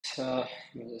Let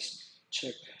me just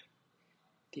check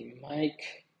the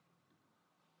mic.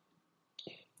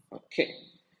 Okay,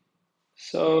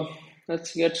 so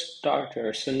let's get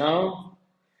started. So now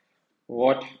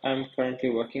what I'm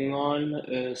currently working on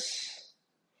is,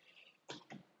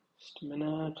 just a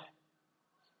minute.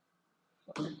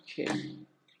 Okay,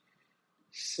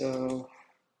 so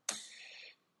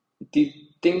the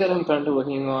thing that I'm currently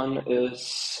working on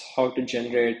is how to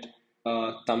generate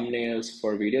thumbnails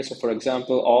for videos. So for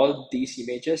example, all these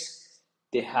images,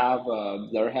 they have a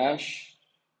blur hash,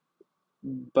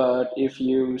 but if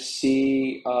you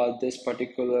see this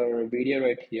particular video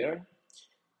right here,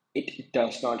 it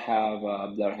does not have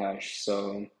a blur hash.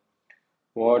 So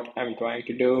what I'm trying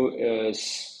to do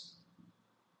is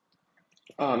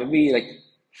maybe like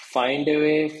find a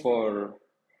way to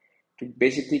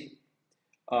basically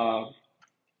uh,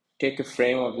 take a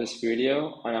frame of this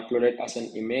video and upload it as an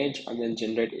image and then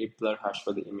generate a blur hash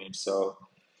for the image. So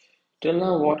till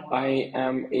now what I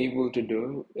am able to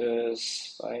do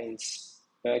is I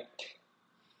inspect,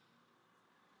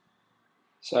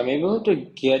 so I'm able to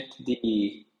get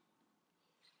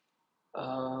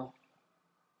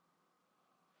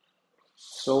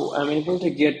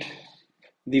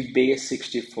the base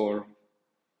 64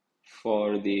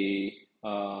 for the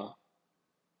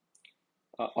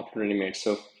upload image.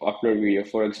 So upload video.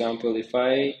 For example, if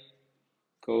I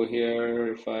go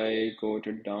here, if I go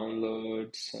to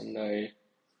downloads and I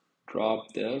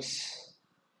drop this,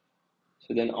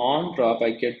 so then on drop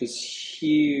I get this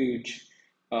huge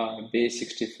base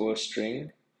 64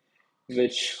 string,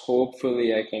 which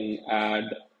hopefully I can add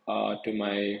to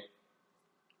my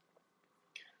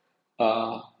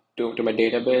uh, to my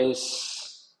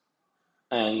database,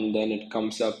 and then it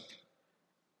comes up.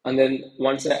 And then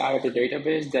once I add it to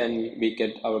database, then we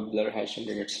get our blur hash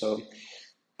generated. So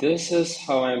this is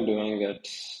how I'm doing it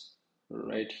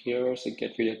right here. So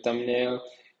get video thumbnail.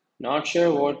 Not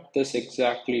sure what this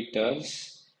exactly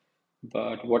does,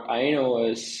 but what I know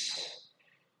is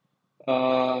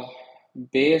uh,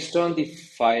 based on the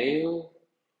file,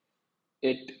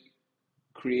 it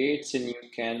creates a new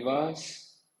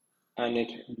canvas and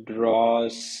it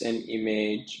draws an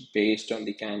image based on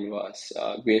the canvas,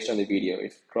 based on the video.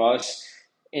 It draws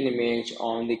an image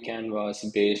on the canvas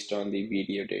based on the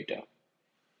video data.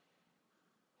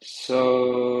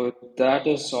 So that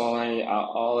is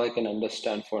all I can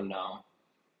understand for now.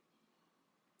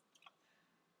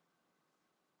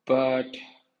 But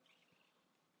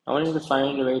I wanted to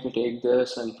find a way to take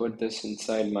this and put this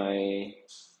inside my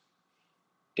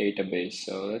database.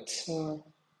 So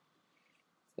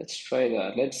let's try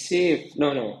that. Let's see if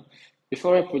no.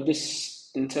 Before I put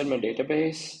this inside my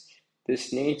database,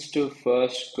 this needs to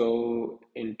first go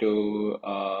into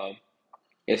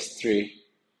S3.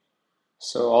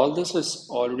 So all this is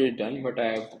already done, but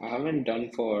I haven't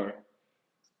done for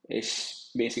a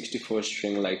base64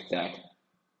 string like that.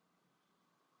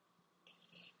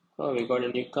 Oh, we got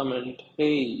a new comment.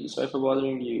 Hey, sorry for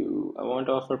bothering you. I want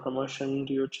to offer promotion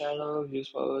to your channel. Use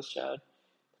followers chat.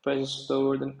 The price is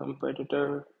lower than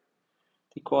competitor.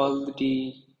 The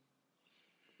quality,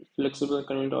 flexible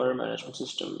content order management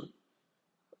system.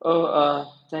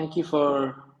 Oh, thank you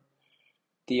for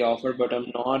the offer, but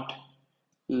I'm not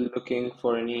looking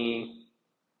for any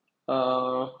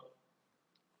uh,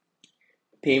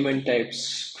 payment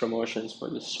types promotions for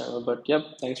this channel. But yep,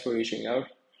 thanks for reaching out.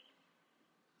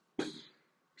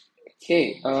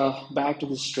 Okay, back to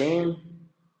the stream.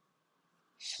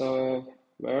 So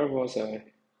where was I?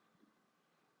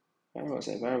 Where was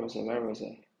I?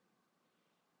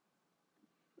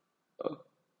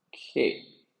 Okay,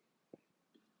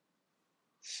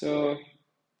 so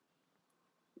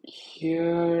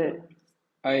here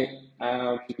I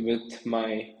am with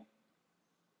my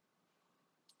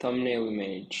thumbnail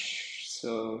image.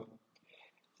 So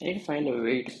I need to find a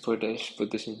way to put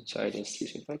this inside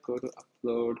S3. So if I go to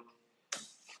upload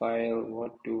file,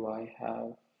 what do I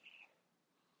have?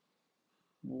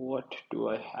 What do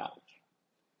I have?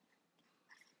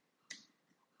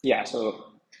 Yeah, so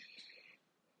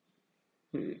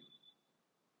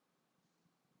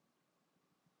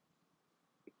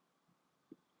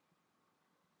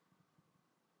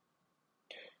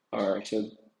all right, so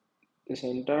this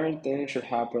entire thing should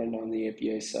happen on the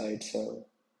API side. So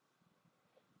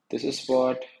this is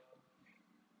what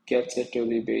gets it to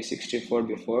the base 64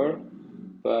 before.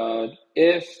 But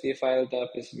if the file type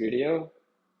is video,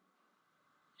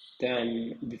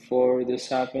 then before this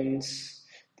happens,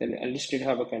 then I just need to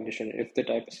have a condition. If the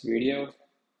type is video,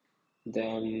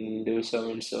 then do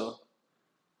so and so.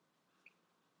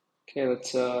 Okay,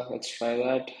 let's try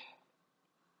that.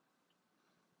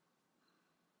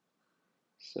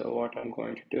 So what I'm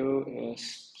going to do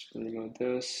is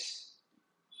this,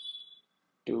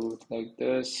 do it like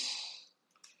this,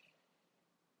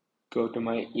 go to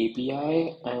my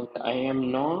API, and I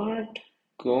am not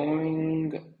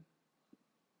going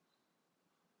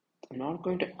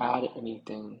to add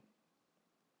anything.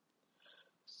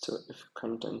 So if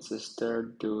contents is there,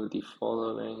 do the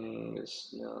following is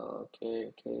no,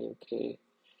 okay.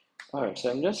 All right,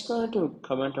 so I'm just going to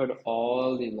comment out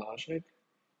all the logic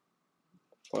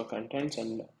for contents,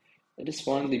 and I just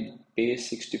want the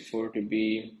base64 to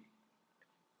be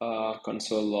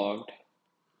console logged.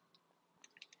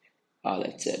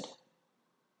 That's it.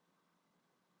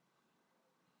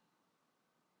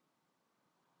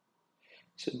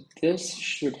 So this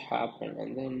should happen,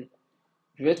 and then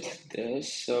with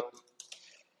this, so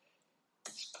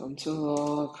console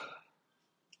log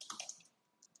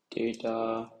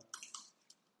data.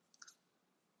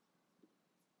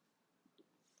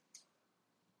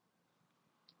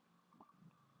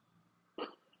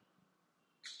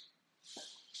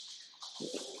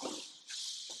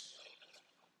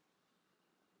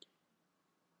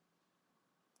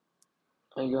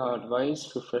 My God, why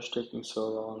is refresh taking so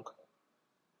long?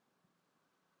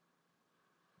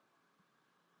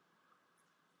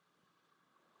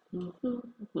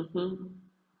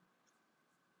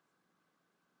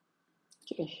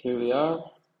 Okay, here we are.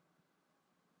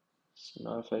 So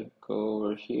now if I go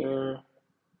over here,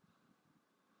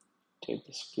 take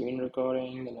the screen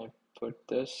recording, then I put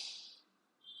this.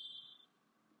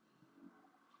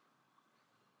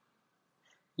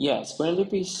 Yeah, it's going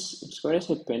to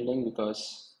say pending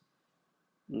because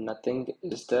nothing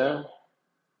is there.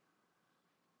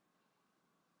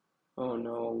 Oh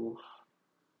no.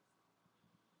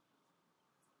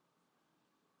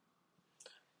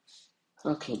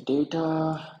 Okay,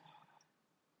 data,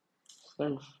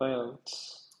 current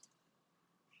files,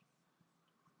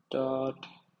 dot.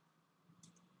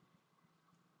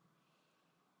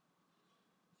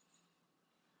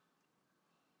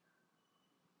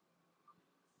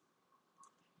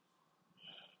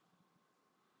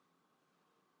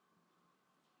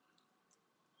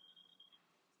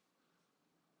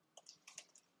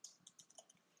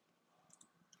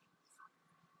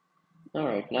 All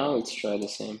right, now let's try the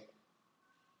same.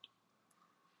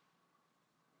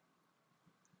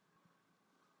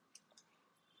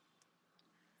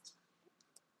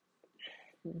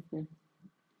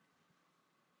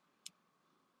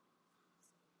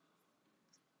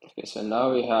 Okay, so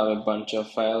now we have a bunch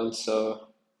of files. So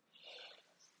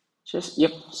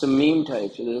so meme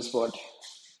type. So this is what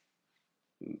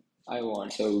I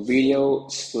want. So video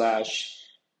slash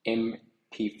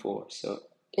MP4. So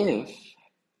if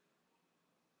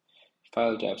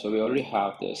file type, so we already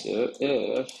have this.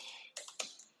 If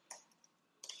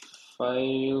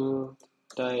file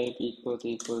type equal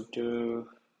to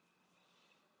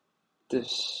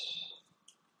this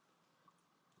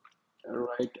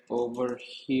right over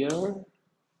here,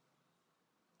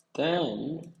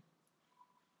 then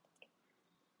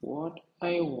what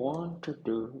I want to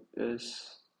do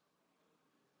is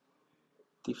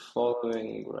the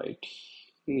following right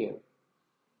here.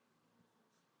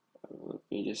 Let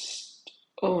me just,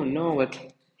 oh no, but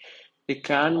the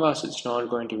canvas is not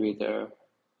going to be there.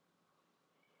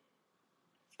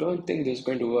 Don't think this is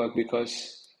going to work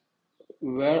because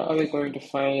where are we going to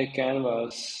find a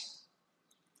canvas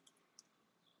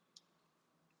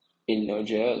in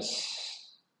Node.js?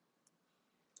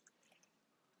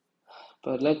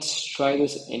 But let's try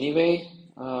this anyway.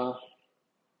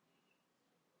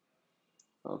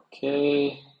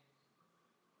 Okay,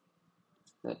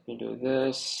 let me do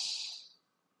this.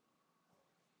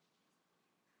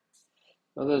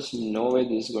 Well, there's no way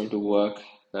this is going to work,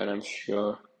 that I'm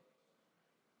sure.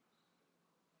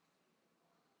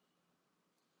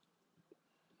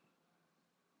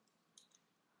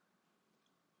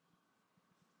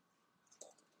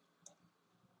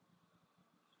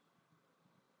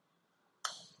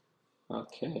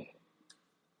 Okay.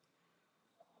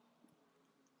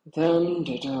 Then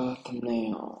data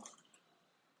thumbnail.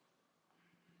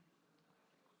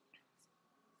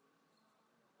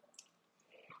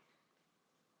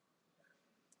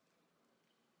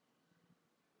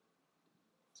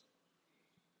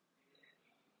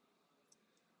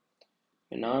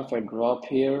 And now if I drop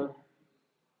here,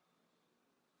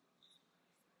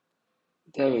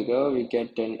 there we go, we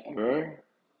get an error.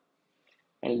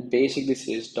 And it basically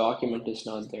says document is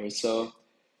not there. So,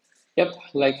 yep,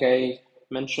 like I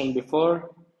mentioned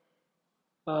before,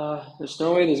 there's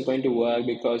no way this is going to work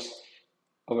because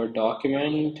our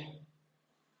document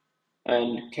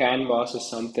and canvas is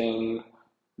something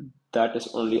that is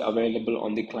only available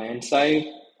on the client side,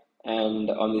 and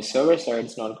on the server side,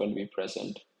 it's not going to be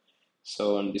present.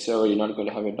 So on the server, you're not going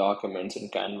to have your documents in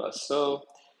Canvas. So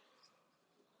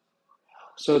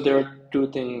there are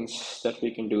two things that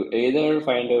we can do. Either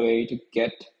find a way to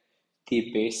get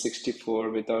the base 64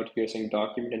 without using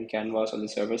document and Canvas on the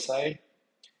server side.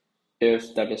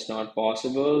 If that is not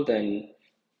possible, then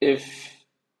if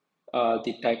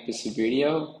the type is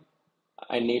video,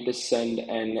 I need to send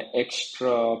an extra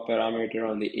parameter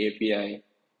on the API.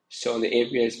 So on the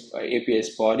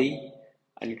API's body,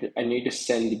 I need to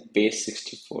send the base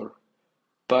 64.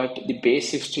 But the base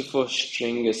 64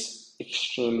 string is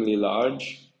extremely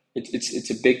large. It's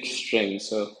a big string,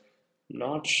 so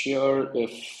not sure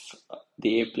if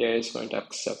the API is going to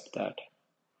accept that.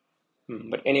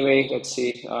 But anyway, let's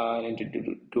see. I need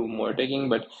to do more digging,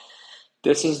 but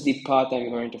this is the path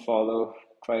I'm going to follow.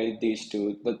 Try these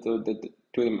the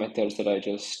two methods that I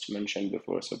just mentioned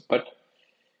before. So, but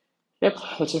yep,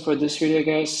 that's it for this video,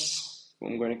 guys.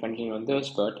 I'm going to continue on this,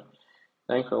 but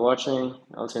thanks for watching.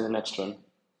 I'll see you in the next one.